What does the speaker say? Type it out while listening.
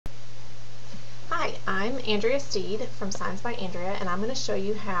I'm Andrea Steed from Signs by Andrea, and I'm going to show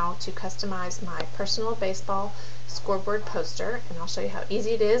you how to customize my personal baseball scoreboard poster, and I'll show you how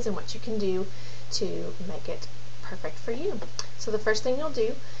easy it is and what you can do to make it perfect for you. So the first thing you'll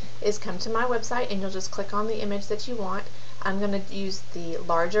do is come to my website and you'll just click on the image that you want. I'm going to use the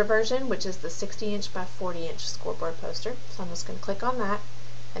larger version, which is the 60-inch by 40-inch scoreboard poster. So I'm just going to click on that,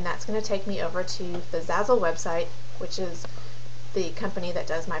 and that's going to take me over to the Zazzle website, which is the company that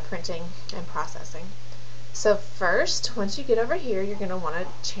does my printing and processing. So first, once you get over here, you're going to want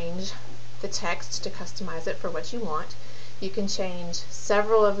to change the text to customize it for what you want. You can change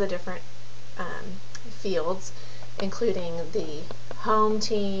several of the different fields, including the home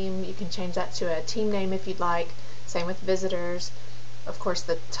team. You can change that to a team name if you'd like. Same with visitors. Of course,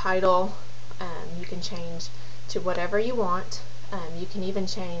 the title you can change to whatever you want. You can even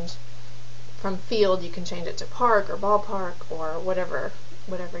change from field, you can change it to park or ballpark or whatever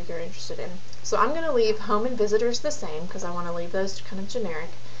you're interested in. So I'm going to leave home and visitors the same because I want to leave those kind of generic,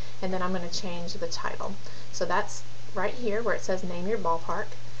 and then I'm going to change the title. So that's right here where it says name your ballpark,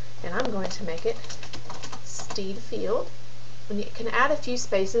 and I'm going to make it Steed Field. And you can add a few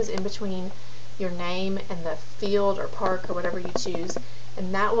spaces in between your name and the field or park or whatever you choose,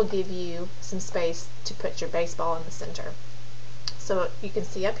 and that will give you some space to put your baseball in the center. So you can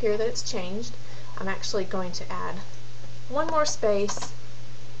see up here that it's changed. I'm actually going to add one more space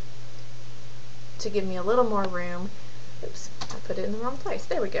to give me a little more room. Oops, I put it in the wrong place.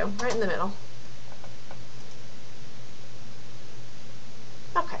 There we go, right in the middle.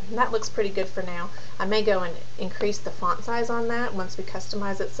 Okay, and that looks pretty good for now. I may go and increase the font size on that once we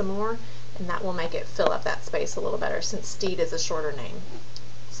customize it some more, and that will make it fill up that space a little better since Steed is a shorter name.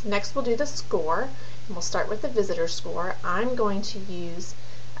 So next we'll do the score. And we'll start with the visitor score. I'm going to use,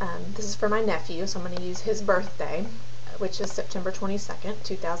 this is for my nephew, so I'm going to use his birthday, which is September 22nd,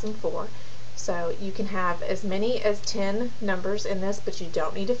 2004. So you can have as many as 10 numbers in this, but you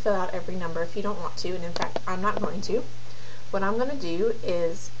don't need to fill out every number if you don't want to, and in fact, I'm not going to. What I'm going to do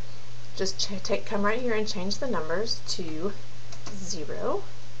is just come right here and change the numbers to 0,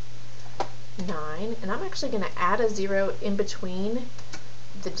 9, and I'm actually going to add a 0 in between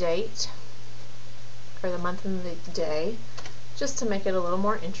the date or the month and the day, just to make it a little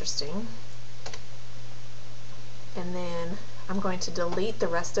more interesting. And then I'm going to delete the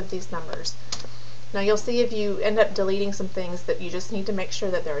rest of these numbers. Now you'll see if you end up deleting some things that you just need to make sure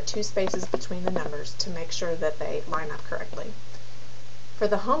that there are 2 spaces between the numbers to make sure that they line up correctly. For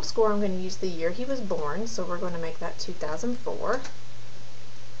the home score, I'm going to use the year he was born, so we're going to make that 2004.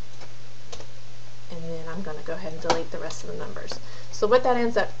 And then I'm going to go ahead and delete the rest of the numbers. So what that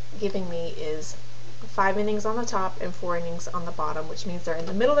ends up giving me is 5 innings on the top and 4 innings on the bottom, which means they're in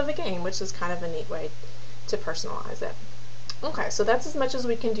the middle of a game, which is kind of a neat way to personalize it. Okay, so that's as much as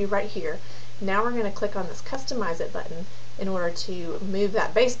we can do right here. Now we're going to click on this Customize It button in order to move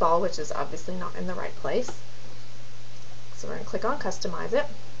that baseball, which is obviously not in the right place. So we're going to click on Customize It.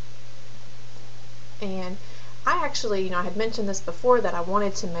 And I actually, I had mentioned this before that I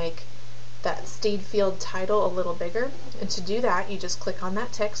wanted to make that Steed Field title a little bigger, and to do that you just click on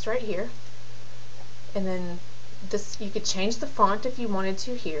that text right here, and then this, you could change the font if you wanted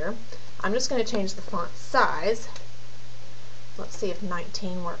to here. I'm just going to change the font size. Let's see if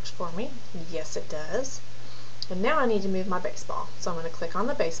 19 works for me. Yes, it does. And now I need to move my baseball, so I'm going to click on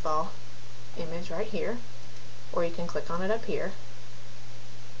the baseball image right here, or you can click on it up here,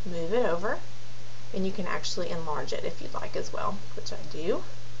 move it over, and you can actually enlarge it if you'd like as well, which I do.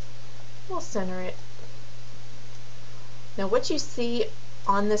 We'll center it. Now what you see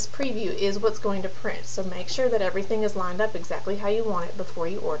on this preview is what's going to print, so make sure that everything is lined up exactly how you want it before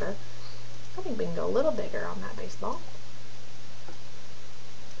you order. I think we can go a little bigger on that baseball.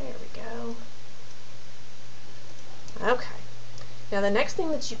 There we go. Okay. Now the next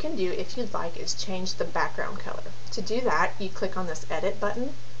thing that you can do if you'd like is change the background color. To do that, you click on this Edit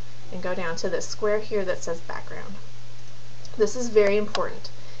button and go down to this square here that says Background. This is very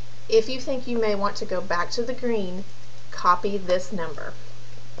important. If you think you may want to go back to the green, copy this number.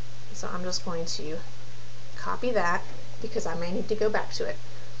 So I'm just going to copy that because I may need to go back to it.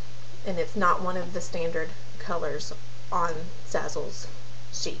 And it's not one of the standard colors on Zazzle's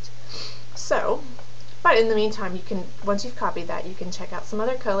sheet. So, but in the meantime, you can, once you've copied that, you can check out some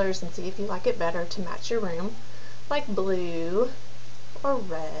other colors and see if you like it better to match your room, like blue or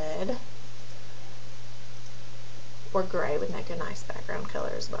red or gray would make a nice background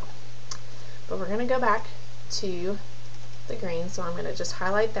color as well. But we're going to go back to the green, so I'm going to just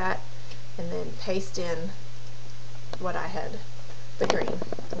highlight that and then paste in what I had, the green.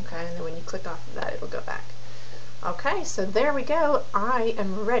 Okay, and then when you click off of that, it'll go back. Okay, so there we go. I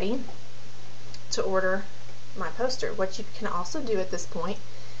am ready to order my poster. What you can also do at this point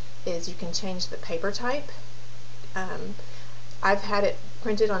is you can change the paper type. I've had it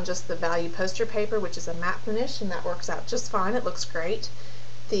printed on just the value poster paper, which is a matte finish, and that works out just fine. It looks great.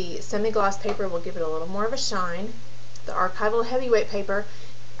 The semi-gloss paper will give it a little more of a shine. The archival heavyweight paper,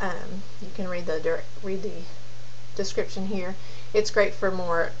 you can read the description here. It's great for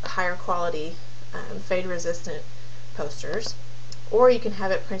more higher quality fade resistant posters. Or you can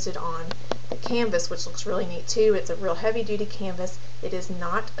have it printed on the canvas, which looks really neat too. It's a real heavy duty canvas. It is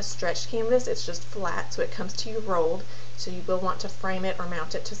not a stretched canvas, it's just flat, so it comes to you rolled, so you will want to frame it or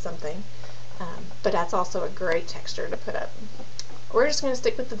mount it to something. But that's also a great texture to put up. We're just going to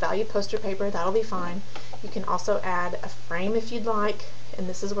stick with the value poster paper, that'll be fine. You can also add a frame if you'd like, and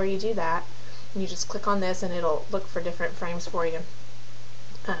this is where you do that. You just click on this and it'll look for different frames for you.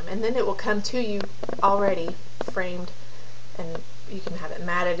 And then it will come to you already framed, and you can have it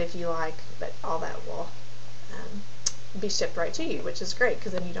matted if you like, but all that will be shipped right to you, which is great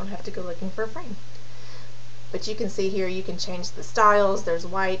because then you don't have to go looking for a frame. But you can see here you can change the styles. There's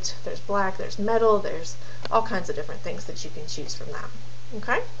white, there's black, there's metal, there's all kinds of different things that you can choose from that.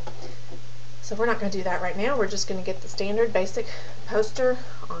 Okay? So we're not going to do that right now. We're just going to get the standard basic poster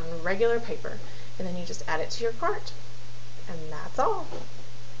on regular paper, and then you just add it to your cart. And that's all.